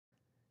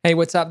Hey,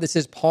 what's up? This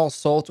is Paul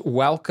Solt.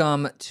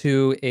 Welcome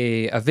to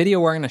a video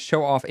where I'm going to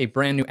show off a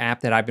brand new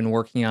app that I've been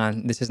working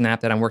on. This is an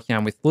app that I'm working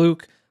on with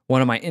Luke, one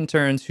of my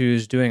interns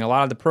who's doing a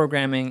lot of the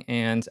programming,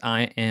 and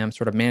I am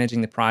sort of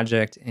managing the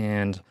project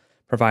and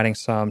providing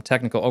some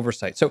technical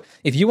oversight. So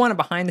if you want a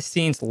behind the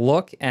scenes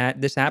look at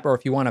this app, or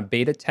if you want to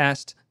beta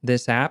test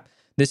this app,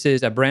 this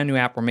is a brand new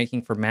app we're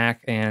making for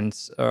Mac. And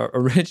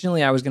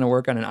originally I was going to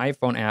work on an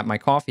iPhone app, my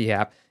coffee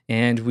app,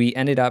 and we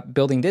ended up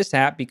building this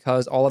app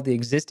because all of the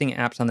existing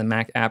apps on the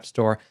Mac App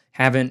Store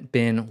haven't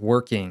been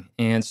working.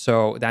 And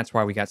so that's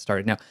why we got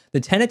started. Now, the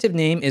tentative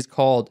name is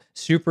called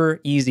Super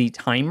Easy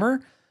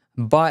Timer,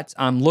 but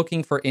I'm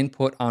looking for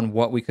input on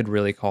what we could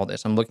really call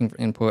this. I'm looking for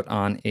input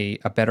on a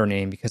better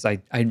name because I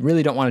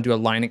really don't want to do a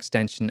line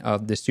extension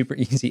of the Super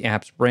Easy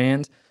Apps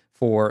brand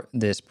for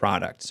this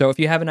product. So if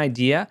you have an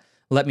idea,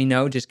 let me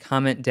know. Just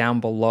comment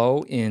down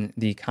below in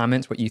the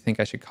comments what you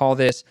think I should call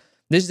this.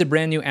 This is a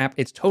brand new app.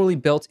 It's totally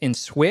built in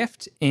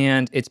Swift,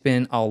 and it's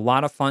been a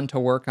lot of fun to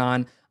work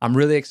on. I'm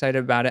really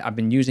excited about it. I've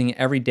been using it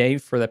every day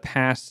for the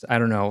past,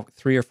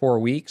 3 or 4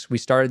 weeks. We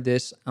started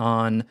this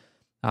on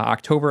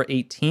October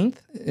 18th,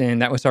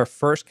 and that was our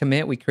first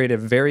commit. We created a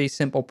very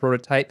simple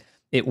prototype.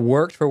 It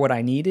worked for what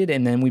I needed,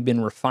 and then we've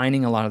been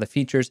refining a lot of the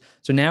features.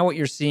 So now what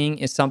you're seeing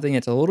is something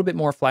that's a little bit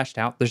more fleshed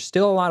out. There's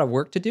still a lot of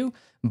work to do,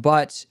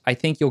 but I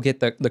think you'll get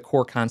the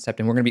core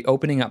concept, and we're going to be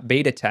opening up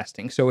beta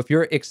testing. So if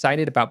you're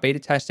excited about beta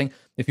testing,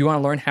 if you want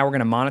to learn how we're going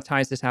to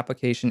monetize this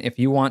application, if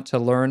you want to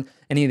learn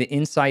any of the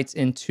insights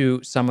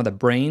into some of the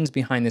brains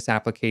behind this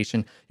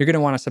application, you're going to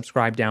want to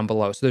subscribe down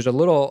below. So there's a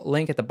little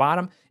link at the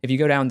bottom. If you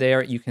go down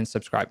there, you can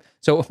subscribe.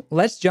 So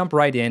let's jump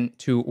right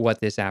into what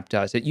this app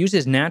does. It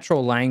uses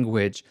natural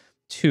language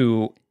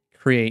to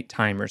create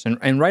timers.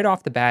 And right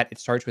off the bat, it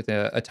starts with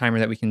a timer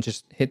that we can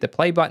just hit the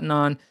play button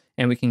on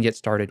and we can get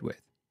started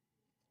with.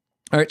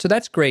 All right, so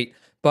that's great,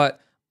 but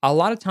a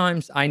lot of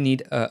times I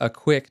need a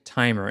quick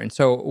timer. And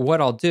so what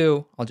I'll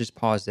do, I'll just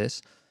pause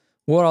this.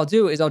 What I'll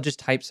do is I'll just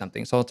type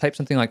something. So I'll type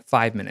something like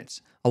 5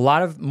 minutes. A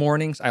lot of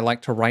mornings I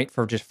like to write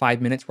for just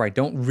 5 minutes where I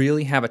don't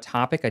really have a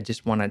topic. I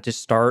just want to just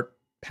start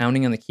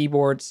pounding on the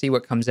keyboard, see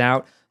what comes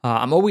out.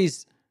 I'm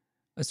always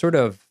sort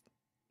of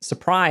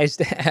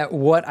surprised at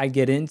what I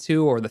get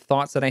into or the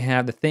thoughts that I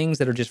have, the things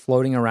that are just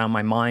floating around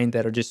my mind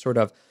that are just sort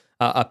of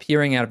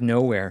appearing out of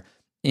nowhere.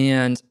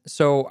 And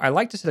so I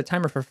like to set a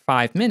timer for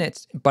 5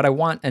 minutes, but I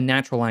want a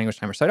natural language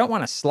timer. So I don't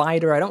want a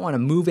slider. I don't want to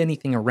move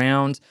anything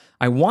around.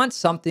 I want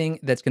something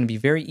that's going to be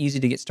very easy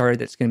to get started,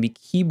 that's going to be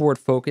keyboard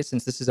focused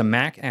since this is a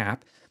Mac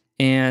app,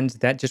 and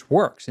that just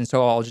works. And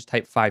so I'll just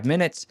type 5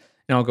 minutes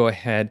and I'll go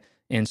ahead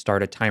and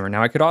start a timer.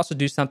 Now I could also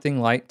do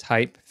something like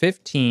type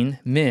 15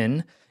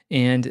 min,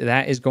 and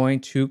that is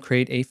going to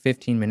create a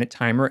 15-minute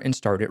timer and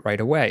start it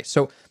right away.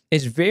 So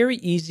it's very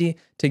easy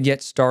to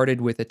get started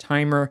with a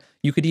timer.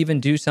 You could even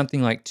do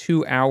something like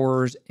 2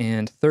 hours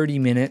and 30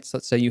 minutes.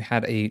 Let's say you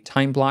had a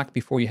time block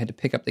before you had to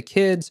pick up the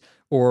kids,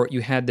 or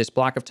you had this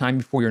block of time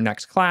before your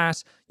next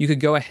class. You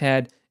could go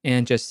ahead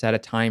and just set a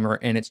timer,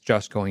 and it's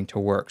just going to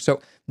work.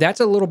 So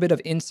that's a little bit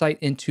of insight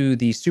into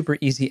the Super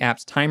Easy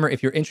Apps timer.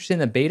 If you're interested in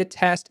the beta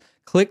test,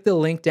 click the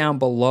link down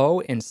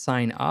below and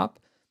sign up.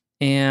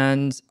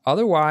 And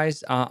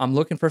otherwise, I'm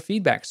looking for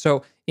feedback.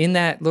 So in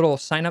that little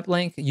sign up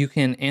link, you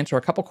can answer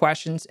a couple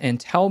questions and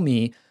tell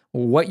me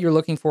what you're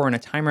looking for in a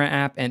timer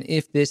app and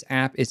if this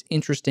app is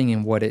interesting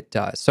in what it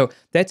does. So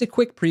that's a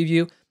quick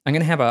preview. I'm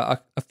going to have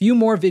a few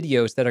more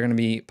videos that are going to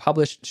be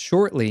published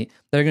shortly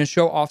that are going to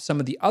show off some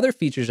of the other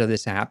features of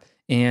this app.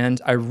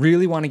 And I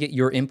really want to get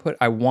your input.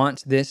 I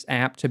want this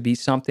app to be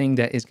something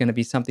that is going to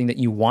be something that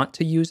you want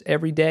to use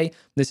every day.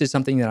 This is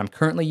something that I'm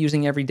currently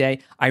using every day.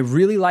 I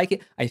really like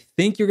it. I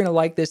think you're going to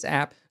like this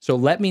app. So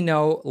let me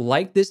know,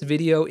 like this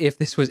video if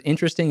this was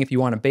interesting. If you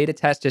want a beta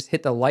test, just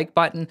hit the like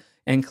button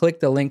and click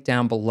the link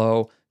down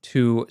below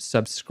to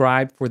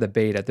subscribe for the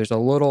beta. There's a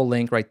little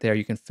link right there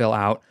you can fill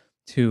out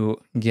to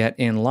get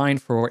in line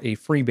for a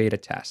free beta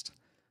test.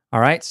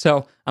 All right,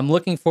 so I'm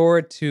looking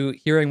forward to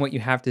hearing what you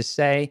have to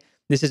say.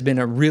 This has been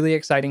a really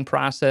exciting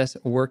process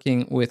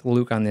working with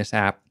Luke on this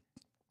app.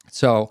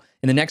 So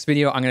in the next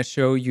video, I'm going to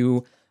show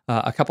you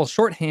a couple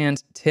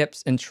shorthand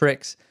tips and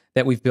tricks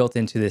that we've built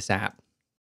into this app.